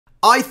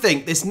I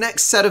think this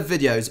next set of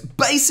videos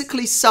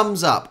basically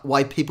sums up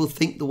why people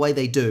think the way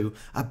they do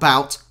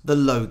about the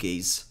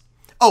Logies.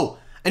 Oh,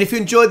 and if you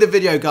enjoyed the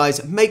video,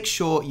 guys, make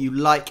sure you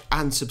like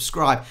and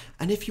subscribe.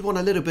 And if you want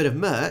a little bit of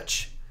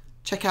merch,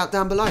 check out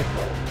down below.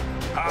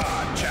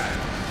 Hard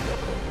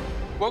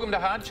Chat. Welcome to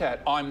Hard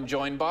Chat. I'm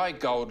joined by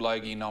Gold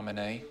Logie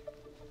nominee,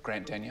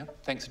 Grant Denyer.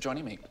 Thanks for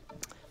joining me.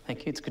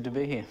 Thank you, it's good to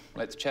be here.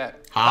 Let's chat.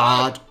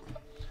 Hard.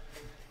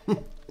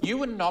 You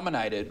were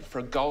nominated for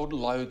a Gold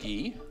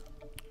Logie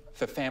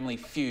for Family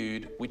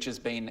Feud, which has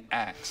been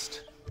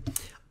axed.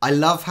 I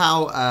love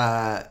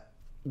how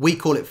we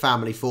call it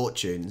Family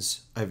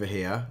Fortunes over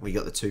here. We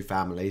got the two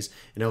families.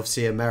 And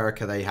obviously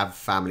America, they have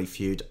Family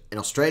Feud. In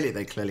Australia,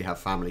 they clearly have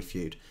Family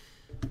Feud.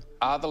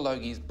 Are the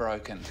Logies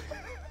broken?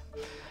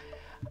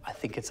 I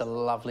think it's a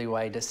lovely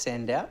way to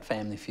send out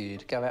Family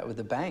Feud. Go out with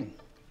a bang.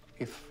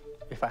 If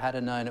I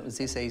had known it was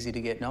this easy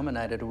to get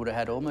nominated, I would have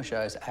had all my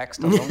shows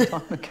axed a long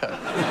time ago.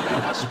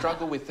 I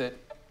struggle with it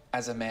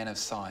as a man of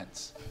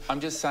science. I'm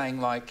just saying,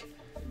 like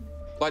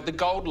the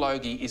Gold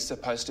Logie is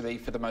supposed to be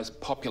for the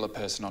most popular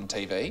person on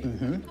TV.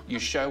 Mm-hmm. Your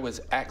show was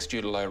axed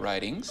due to low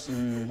ratings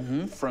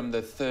from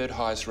the third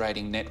highest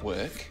rating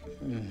network.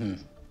 Mm-hmm.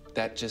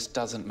 That just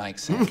doesn't make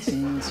sense. So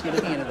you're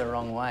looking at it the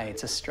wrong way.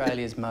 It's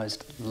Australia's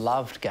most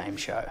loved game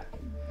show.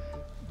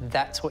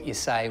 That's what you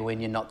say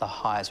when you're not the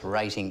highest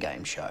rating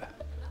game show.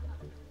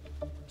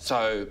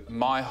 So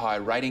my high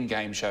rating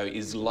game show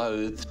is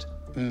loathed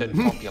but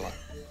popular.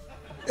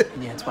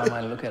 Yeah, it's one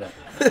way to look at it.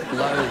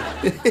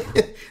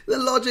 Loathed. The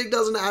logic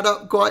doesn't add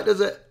up quite,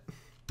 does it?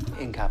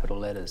 In capital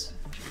letters.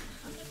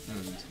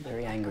 It's a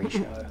very angry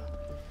show.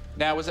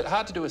 Now, was it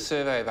hard to do a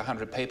survey of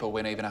 100 people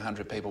when even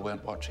 100 people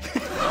weren't watching?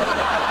 All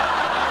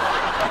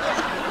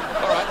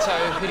right, so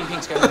who do you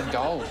think's going to win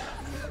gold?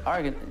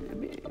 I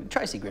reckon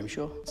Tracy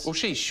Grimshaw. Well,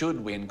 she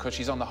should win because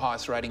she's on the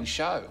highest rating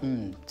show.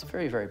 It's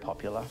very, very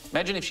popular.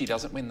 Imagine if she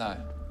doesn't win, though.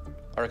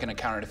 I reckon A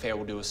Current Affair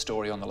will do a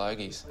story on the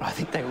Logies. I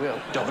think they will.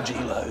 Dodgy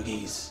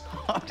Logies.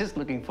 I'm just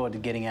looking forward to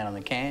getting out on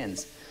the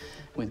cans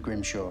with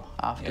Grimshaw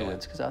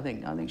afterwards, because I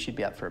think she'd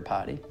be up for a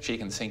party. She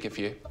can sink a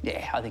few.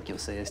 Yeah, I think you'll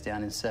see us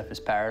down in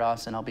Surfers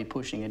Paradise and I'll be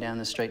pushing her down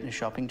the street in a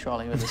shopping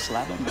trolley with a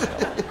slab on the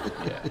shoulder.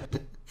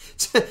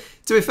 Yeah.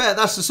 To be fair,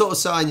 that's the sort of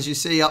signs you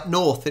see up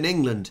north in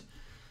England.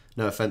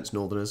 No offence,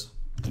 Northerners.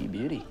 You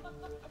beauty.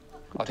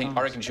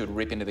 I reckon she would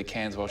rip into the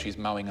cans while she's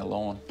mowing a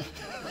lawn.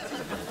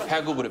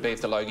 How good would it be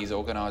if the Logies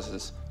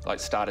organisers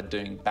started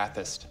doing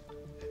Bathurst?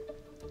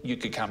 You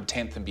could come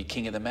 10th and be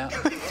king of the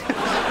mountain.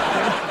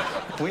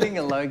 Winning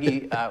a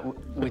Logie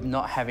with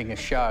not having a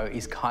show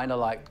is kind of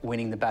like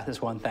winning the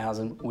Bathurst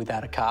 1000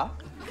 without a car.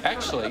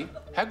 Actually,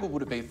 how good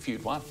would it be if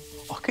Feud won?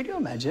 Oh, could you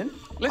imagine?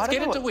 Let's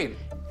get it to win.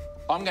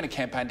 I'm going to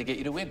campaign to get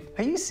you to win.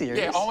 Are you serious?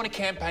 Yeah, I want to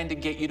campaign to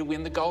get you to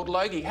win the Gold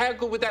Logie. How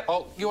good would that...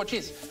 Oh, you watch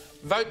this.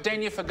 Vote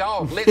Denyer for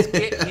gold. Let's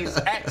get his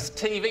axed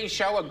TV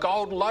show a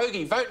Gold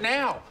Logie. Vote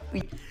now.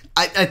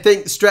 I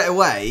think straight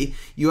away,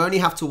 you only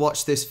have to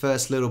watch this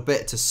first little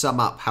bit to sum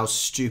up how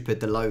stupid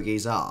the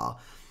Logies are.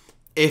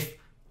 If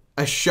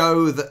a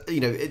show that,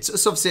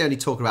 it's obviously only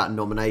talking about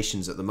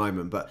nominations at the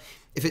moment, but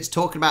if it's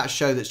talking about a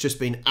show that's just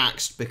been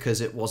axed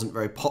because it wasn't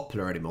very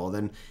popular anymore,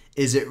 then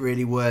is it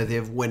really worthy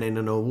of winning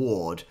an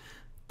award?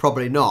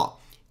 Probably not.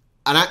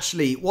 And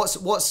actually,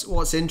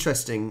 what's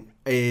interesting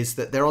is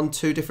that they're on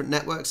two different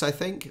networks, I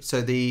think.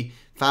 So the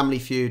Family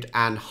Feud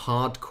and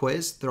Hard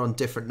Quiz, they're on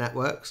different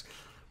networks.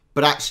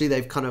 But actually,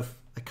 they've kind of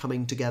are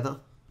coming together.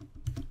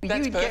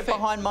 That's You'd perfect. get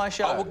behind my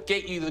show. I will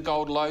get you the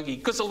Gold Logie,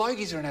 because the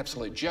Logies are an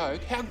absolute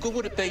joke. How good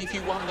would it be if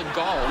you won the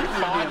gold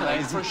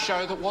finally for a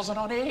show that wasn't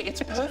on air?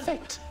 It's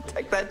perfect.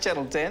 Take that,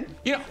 Channel 10.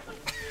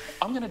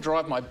 I'm going to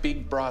drive my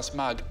big brass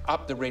mug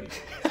up the red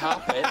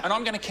carpet and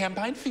I'm going to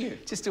campaign for you.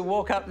 Just to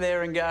walk up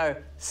there and go,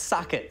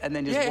 suck it, and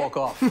then just walk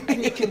off.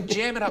 And you can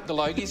jam it up the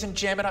Logies and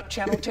jam it up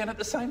Channel 10 at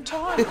the same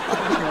time.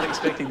 I'm not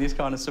expecting this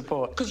kind of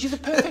support. Because you're the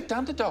perfect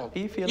underdog. Are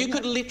you feeling You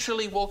could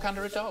literally walk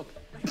under a dog.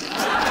 Are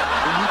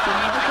you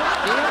feeling it?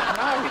 Yeah,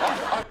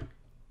 no.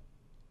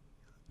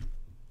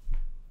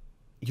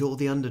 You're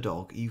the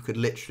underdog. You could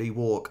literally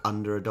walk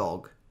under a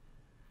dog.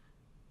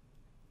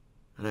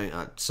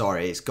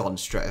 Sorry, it's gone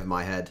straight over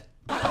my head.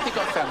 I think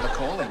I found the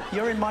calling.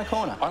 You're in my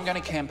corner. I'm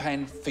going to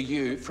campaign for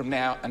you from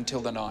now until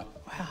the night.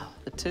 Wow,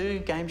 the two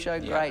game show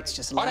greats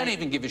just I don't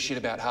even give a shit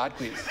about Hard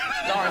Quiz.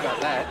 Don't worry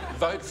about that.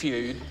 Vote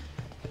Feud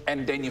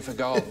and Denyer for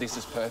gold. This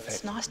is perfect.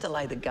 It's nice to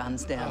lay the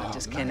guns down and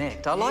just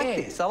connect. I like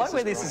this. I like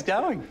where this is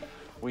going.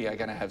 We are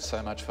going to have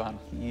so much fun.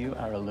 You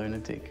are a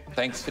lunatic.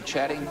 Thanks for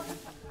chatting.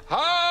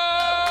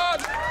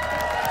 Hard!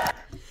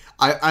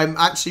 I'm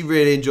actually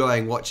really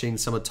enjoying watching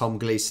some of Tom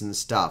Gleeson's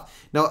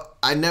stuff. Now,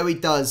 I know he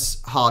does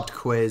Hard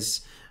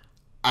Quiz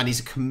and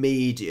he's a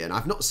comedian.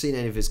 I've not seen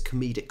any of his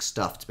comedic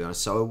stuff, to be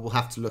honest, so we'll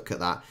have to look at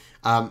that.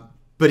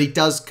 But he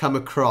does come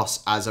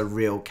across as a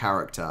real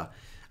character,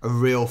 a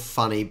real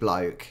funny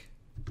bloke.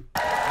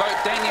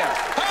 Vote Denyer.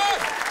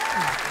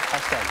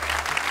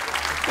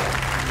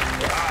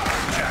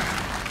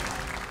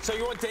 So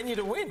you want Denyer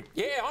to win?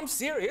 Yeah, I'm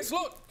serious.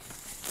 Look.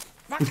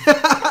 Denyer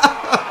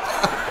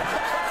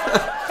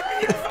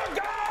for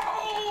gold!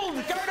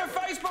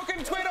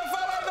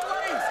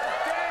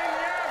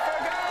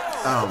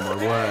 Oh my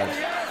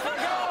word.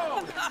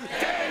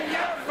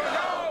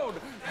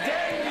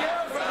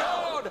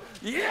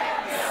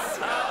 Yes!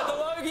 The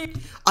Logie.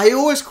 I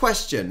always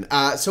question,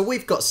 so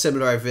we've got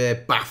similar over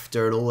here,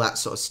 BAFTA and all that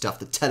sort of stuff,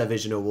 the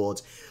television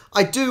awards.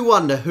 I do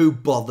wonder who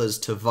bothers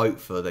to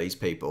vote for these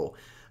people.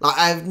 Like,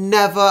 I have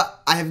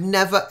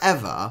never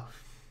ever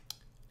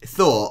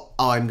thought,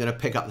 oh, I'm going to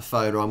pick up the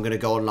phone or I'm going to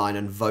go online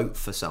and vote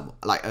for someone,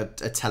 like a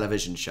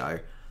television show.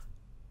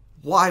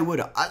 Why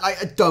would I?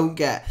 I don't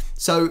get.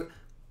 So,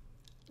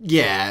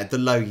 yeah, the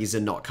Logies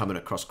are not coming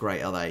across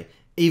great, are they?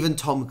 Even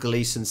Tom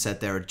Gleeson said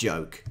they're a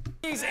joke.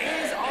 Is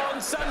on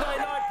Sunday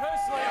night.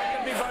 Personally,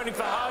 I'm going to be voting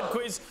for Hard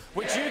Quiz,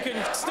 which you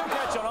can still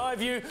catch on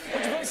iView.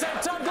 Would you please say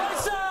Tom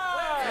Gleeson?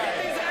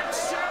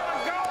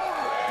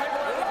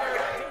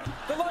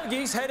 The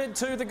Logies headed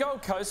to the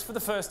Gold Coast for the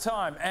first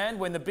time, and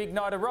when the big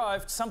night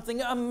arrived,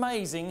 something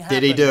amazing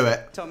happened. Did he do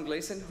it? Tom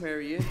Gleeson, where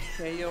are you?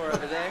 Yeah, you're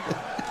over there.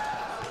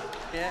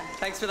 Yeah,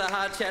 thanks for the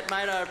hard chat,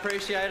 mate. I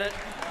appreciate it.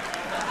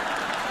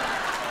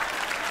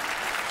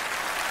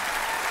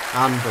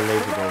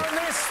 Unbelievable. On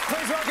this,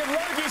 please welcome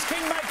Logie's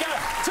Kingmaker,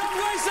 Tom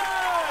Gleeson!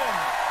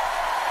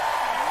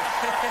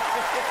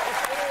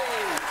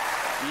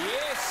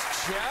 Yes,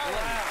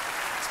 Charlie.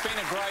 It's been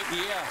a great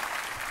year.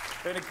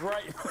 Been a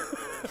great...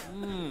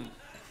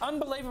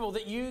 Unbelievable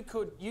that you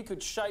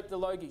could shape the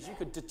Logies. You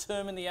could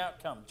determine the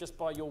outcome just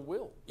by your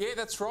will. Yeah,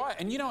 that's right.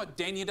 And you know what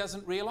Dania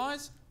doesn't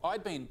realise?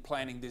 I'd been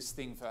planning this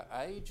thing for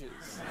ages.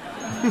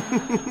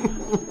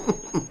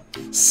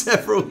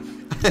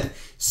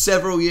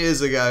 Several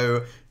years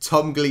ago,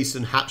 Tom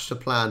Gleeson hatched a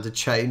plan to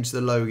change the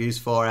Logies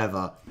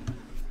forever.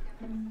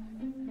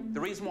 The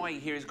reason why you're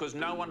here is because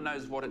no one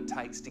knows what it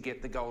takes to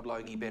get the Gold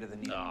Logie better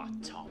than you. Oh,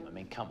 Tom, I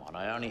mean, come on,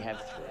 I only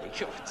have 3.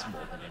 Sure, it's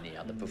more than any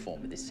other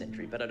performer this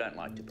century, but I don't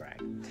like to brag.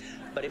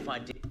 But if I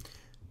did...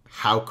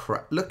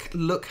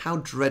 Look how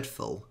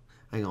dreadful.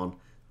 Hang on.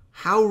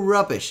 How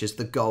rubbish is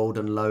the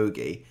Golden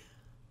Logie?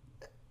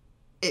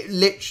 It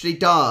literally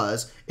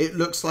does. It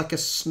looks like a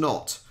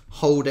snot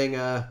holding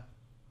a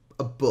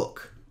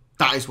book.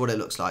 That is what it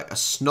looks like. A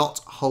snot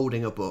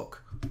holding a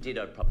book. Did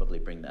I probably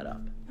bring that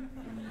up?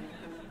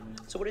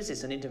 So what is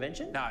this, an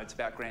intervention? No, it's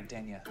about Grant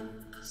Dania.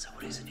 So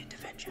what is an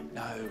intervention?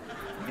 No,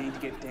 we need to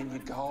get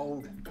Dania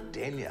gold.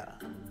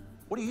 Dania?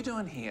 What are you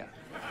doing here?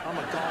 I'm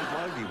a Gold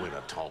Logie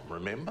winner, Tom,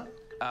 remember?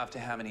 After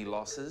how many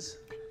losses?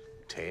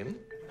 10.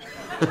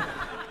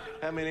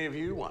 How many have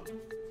you won?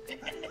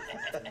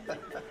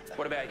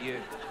 What about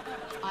you?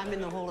 I'm in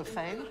the Hall of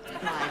Fame.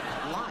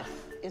 My life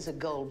is a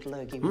Gold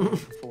Logie winning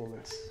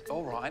performance.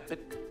 All right, but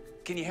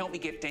can you help me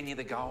get Dania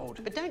the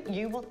gold? But don't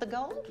you want the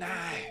gold? No,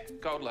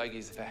 Gold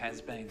Logies are for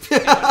has-beens. To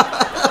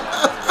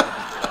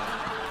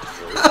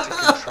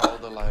control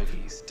the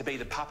Logies, to be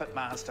the puppet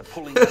master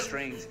pulling the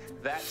strings.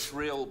 That's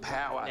real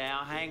power.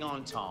 Now, hang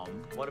on, Tom.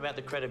 What about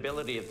the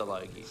credibility of the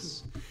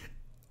Logies?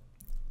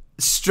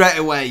 Straight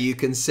away, you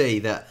can see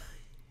that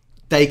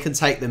they can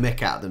take the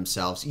mick out of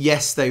themselves.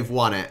 Yes, they've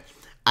won it.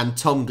 And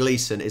Tom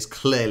Gleeson is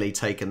clearly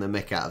taking the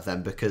mick out of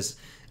them because,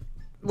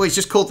 well, he's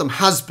just called them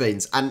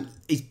has-beens. And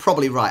he's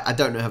probably right. I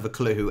don't have a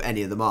clue who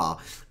any of them are.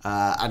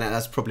 And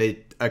that's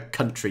probably a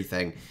country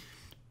thing.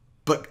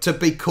 But to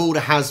be called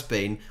a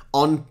has-been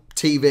on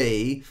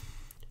TV,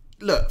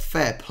 look,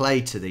 fair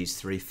play to these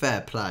three.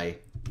 Fair play.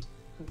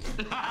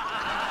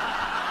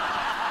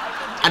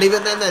 And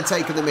even then, they're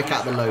taking the mick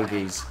out of the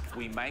Logies.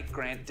 We make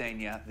Grant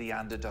Dania the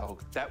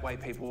underdog. That way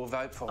people will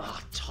vote for him. Oh,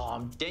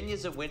 Tom,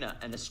 Dania's a winner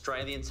and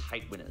Australians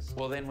hate winners.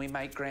 Well, then we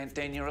make Grant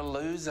Dania a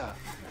loser.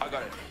 I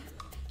got it.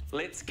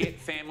 Let's get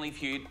Family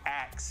Feud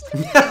axed.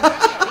 It's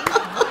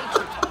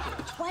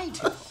way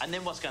too hot. And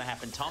then what's going to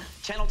happen, Tom?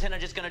 Channel 10 are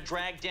just going to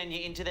drag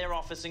Dania into their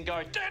office and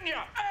go,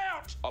 Dania,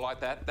 out! I like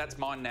that. That's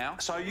mine now.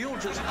 So you'll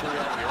just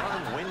create your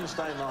own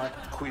Wednesday night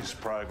quiz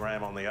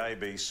program on the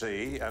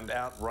ABC and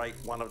outrate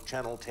one of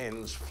Channel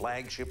 10's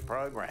flagship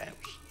programs.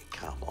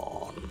 Come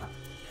on.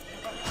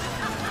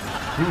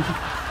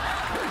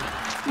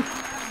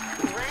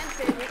 Grant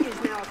Dania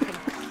is now a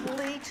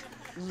complete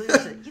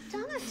loser. You've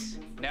done it.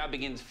 Now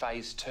begins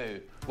phase 2.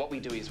 What we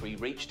do is we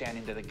reach down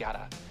into the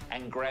gutter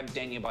and grab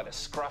Dania by the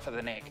scruff of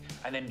the neck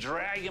and then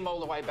drag him all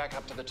the way back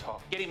up to the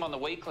top. Get him on the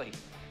weekly.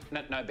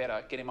 No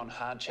better, get him on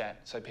Hard Chat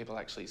so people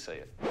actually see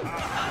it.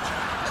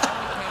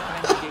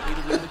 How can I get you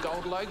to win the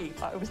Gold Logie?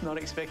 I was not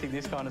expecting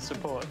this kind of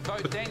support.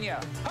 Vote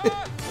Dania.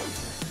 Ah!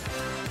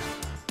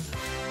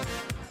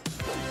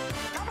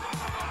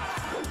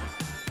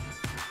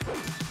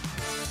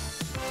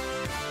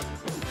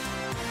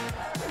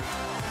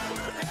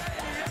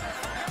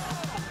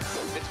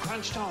 It's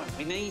crunch time.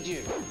 We need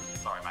you.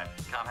 Sorry, mate,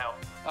 can't help.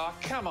 Oh,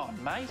 come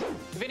on, mate.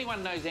 If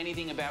anyone knows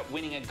anything about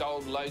winning a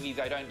Gold Logie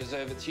they don't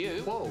deserve, it's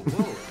you. Whoa,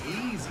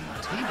 easy,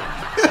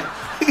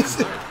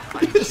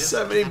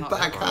 So many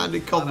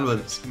backhanded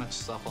compliments. Too much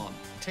stuff on.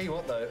 Tell you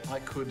what, though, I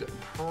could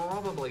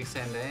probably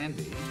send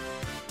Andy.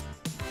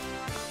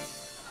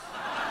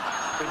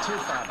 We're too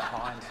far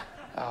behind.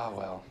 Oh,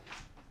 well.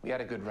 We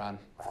had a good run.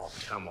 Oh,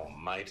 come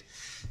on, mate.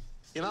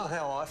 You know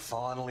how I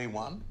finally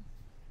won?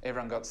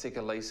 Everyone got sick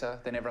of Lisa,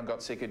 then everyone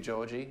got sick of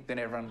Georgie, then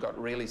everyone got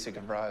really sick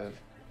of Rove.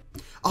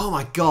 Oh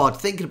my God,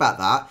 thinking about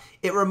that,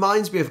 it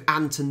reminds me of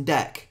Ant and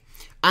Dec.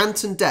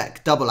 Ant and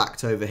Dec, double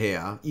act over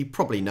here. You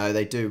probably know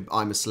they do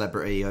I'm a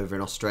Celebrity over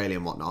in Australia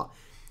and whatnot.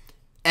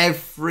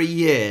 Every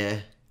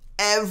year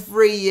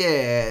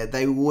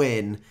they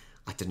win.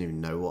 I don't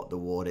even know what the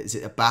award is.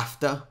 Is it a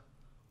BAFTA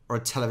or a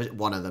television?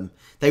 One of them.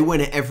 They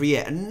win it every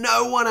year and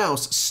no one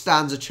else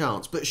stands a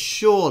chance. But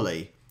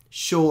surely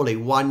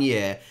one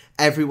year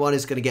everyone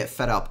is going to get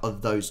fed up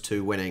of those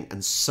two winning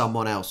and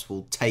someone else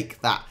will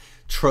take that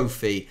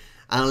trophy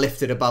and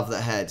lift it above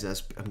their heads.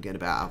 I'm getting a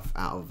bit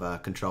out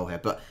of control here,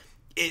 but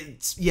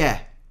it's, yeah,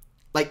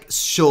 like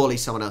surely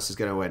someone else is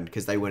going to win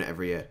because they win it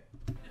every year.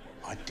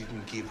 I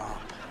didn't give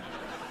up.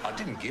 I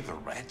didn't give a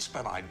rat's,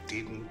 but I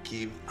didn't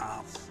give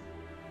up.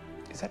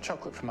 Is that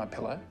chocolate from my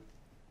pillow?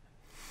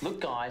 Look,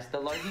 guys, the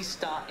Logies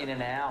start in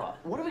an hour.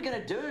 What are we going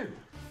to do?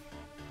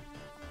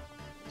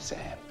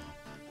 Sam.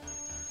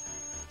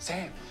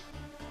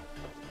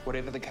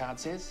 Whatever the card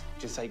says,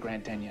 just say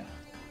Grand Tenure.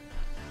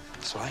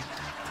 Sweet.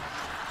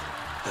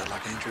 Bit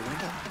like Andrew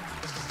Winter.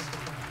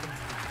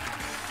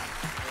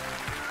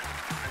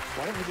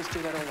 Why don't we just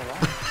do that all along?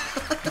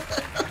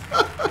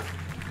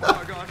 Oh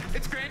my God,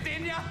 it's Grand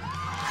Tenure!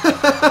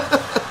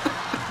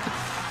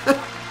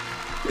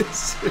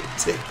 It's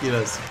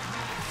ridiculous.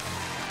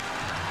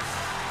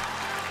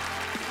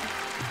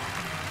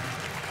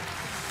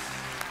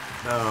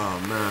 Oh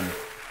man.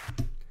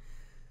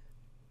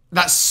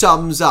 That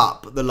sums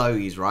up the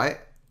Logies, right?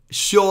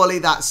 Surely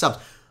that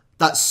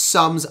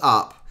sums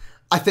up.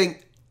 I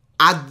think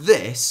add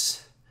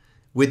this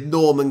with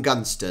Norman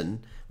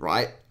Gunston,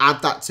 right?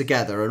 Add that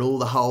together and all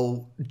the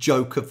whole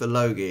joke of the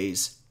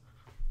Logies.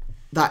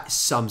 That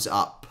sums it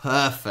up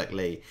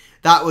perfectly.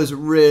 That was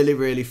really,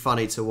 really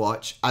funny to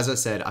watch. As I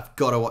said, I've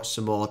got to watch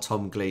some more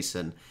Tom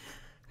Gleeson.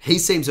 He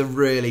seems a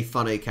really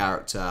funny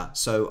character,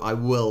 so I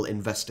will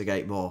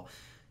investigate more.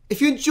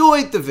 If you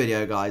enjoyed the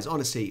video, guys,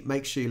 honestly,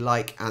 make sure you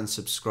like and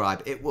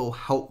subscribe. It will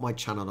help my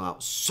channel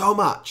out so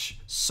much,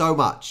 so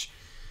much.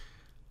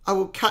 I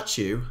will catch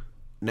you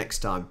next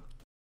time.